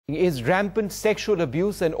Is rampant sexual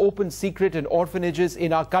abuse an open secret in orphanages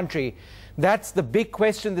in our country? That's the big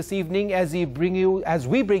question this evening as we bring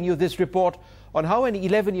you this report on how an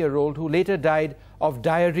 11-year-old who later died of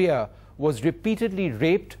diarrhea was repeatedly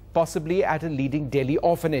raped, possibly at a leading Delhi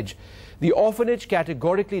orphanage. The orphanage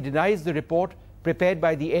categorically denies the report prepared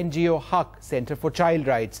by the NGO HAQ, Center for Child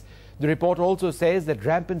Rights. The report also says that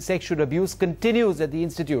rampant sexual abuse continues at the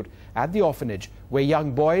institute, at the orphanage, where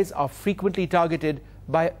young boys are frequently targeted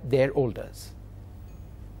by their elders.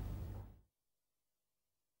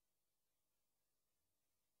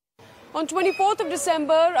 On 24th of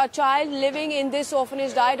December, a child living in this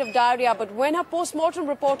orphanage died of diarrhea, but when her post-mortem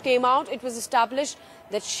report came out, it was established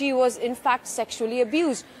that she was in fact sexually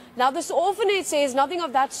abused. Now this orphanage says nothing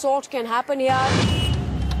of that sort can happen here.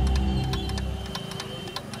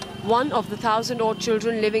 One of the 1,000-odd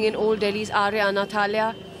children living in Old Delhi's Arya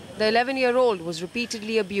Anathalaya, the 11-year-old was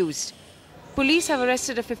repeatedly abused. Police have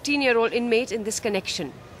arrested a 15-year-old inmate in this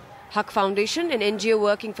connection. HAQ Foundation, an NGO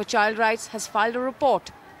working for child rights, has filed a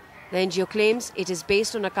report. The NGO claims it is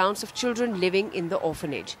based on accounts of children living in the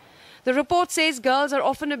orphanage. The report says girls are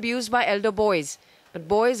often abused by elder boys, but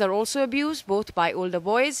boys are also abused both by older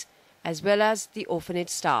boys as well as the orphanage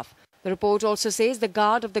staff. The report also says the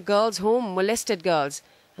guard of the girls' home molested girls,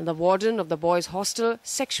 and the warden of the boys' hostel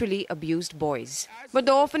sexually abused boys. But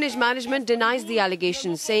the orphanage management denies the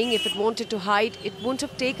allegations, saying if it wanted to hide, it wouldn't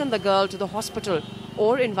have taken the girl to the hospital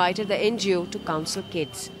or invited the NGO to counsel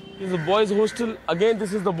kids. This is the boys' hostel. Again,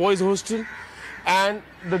 this is the boys' hostel. And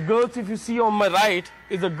the girls, if you see on my right,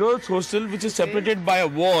 is the girls' hostel, which is separated by a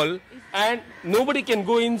wall. And nobody can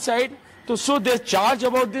go inside. So their charge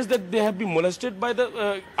about this, that they have been molested by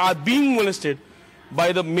the, are being molested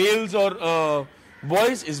by the males or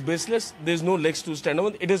boys, is baseless. There's no legs to stand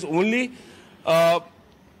on. It is only,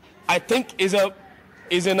 I think, is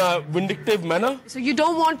in a vindictive manner. So you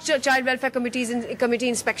don't want child welfare committee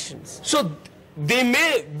inspections? So they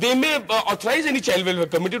may authorize any child welfare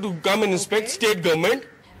committee to come and inspect state government.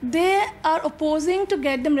 They are opposing to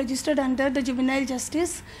get them registered under the juvenile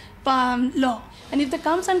justice law. And if they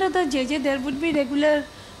comes under the JJ, there would be regular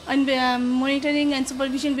monitoring and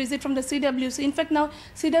supervision visit from the CWC. In fact, now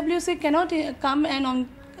CWC cannot come and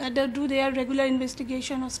do their regular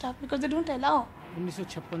investigation or stuff because they don't allow.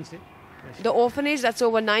 The orphanage, that's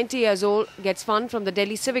over 90 years old, gets funds from the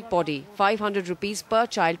Delhi civic body, 500 rupees per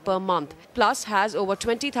child per month, plus has over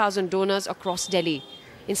 20,000 donors across Delhi.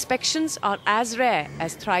 Inspections are as rare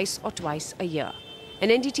as thrice or twice a year. An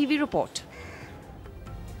NDTV report.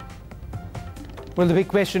 Well, the big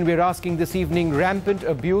question we're asking this evening, rampant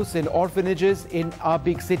abuse in orphanages in our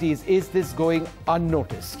big cities. Is this going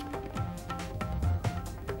unnoticed?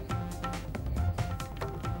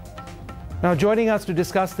 Now, joining us to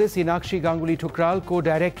discuss this, Inakshi Ganguly Thukral,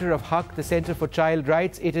 co-director of HAQ, the Center for Child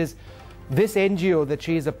Rights. It is this NGO that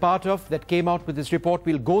she is a part of that came out with this report.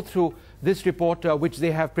 We'll go through this report, which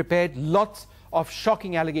they have prepared. Lots of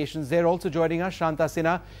shocking allegations. They're also joining us, Shanta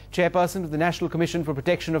Sinha, chairperson of the National Commission for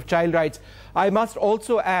Protection of Child Rights. I must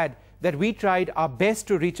also add that we tried our best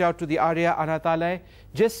to reach out to the Arya Anathalaya.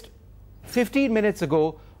 Just 15 minutes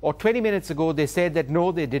ago or 20 minutes ago, they said that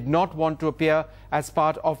no, they did not want to appear as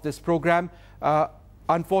part of this program.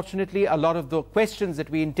 Unfortunately, a lot of the questions that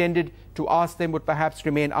we intended to ask them would perhaps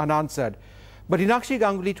remain unanswered. But Inakshi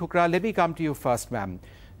Ganguly Thukral, let me come to you first, ma'am.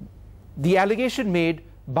 The allegation made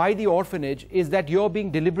by the orphanage is that you're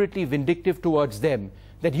being deliberately vindictive towards them,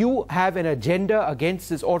 that you have an agenda against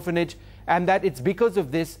this orphanage, and that it's because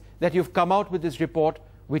of this that you've come out with this report,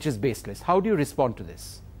 which is baseless. How do you respond to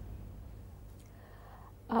this?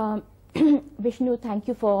 Vishnu, thank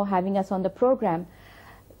you for having us on the program.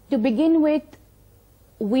 To begin with,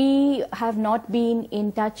 we have not been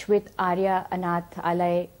in touch with Arya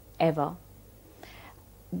Anathalaya ever.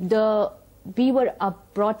 We were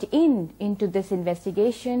brought into this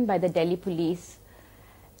investigation by the Delhi police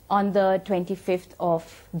on the 25th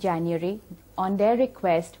of January. On their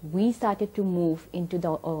request, we started to move into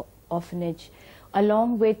the orphanage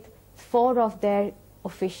along with 4 of their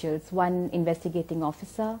officials, 1 investigating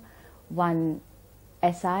officer, 1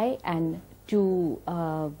 SI and 2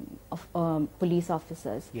 police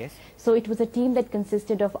officers. Yes. So it was a team that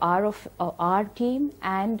consisted of our team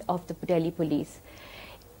and of the Delhi police.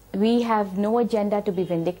 We have no agenda to be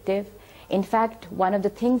vindictive. In fact, one of the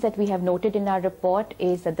things that we have noted in our report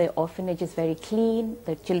is that the orphanage is very clean,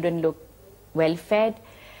 the children look well fed,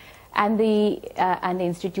 and the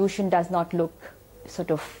institution does not look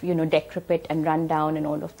sort of, decrepit and run down and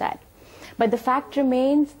all of that. But the fact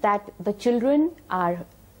remains that the children are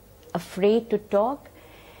afraid to talk.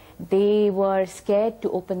 They were scared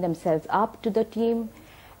to open themselves up to the team,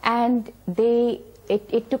 and they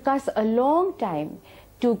it took us a long time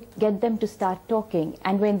to get them to start talking.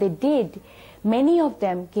 And when they did, many of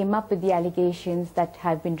them came up with the allegations that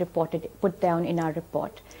have been put down in our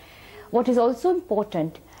report. What is also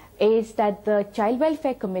important is that the Child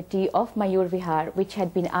Welfare Committee of Mayur Vihar, which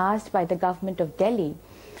had been asked by the government of Delhi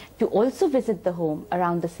to also visit the home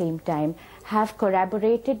around the same time, have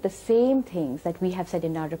corroborated the same things that we have said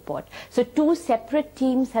in our report. So 2 separate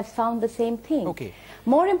teams have found the same thing. Okay.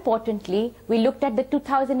 More importantly, we looked at the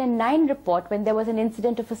 2009 report when there was an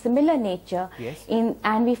incident of a similar nature, yes,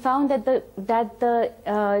 and we found that the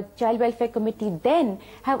Child Welfare Committee then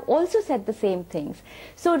have also said the same things.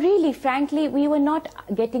 So really, frankly, we were not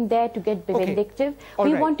getting there to get vindictive. Okay.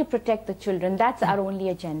 We right. want to protect the children. That's our only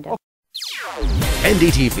agenda.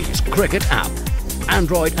 NDTV's cricket app,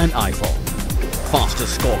 Android and iPhone.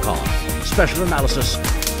 Fastest scorecard, special analysis,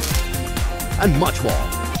 and much more.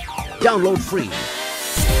 Download free.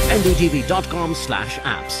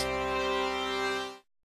 ndtv.com/apps.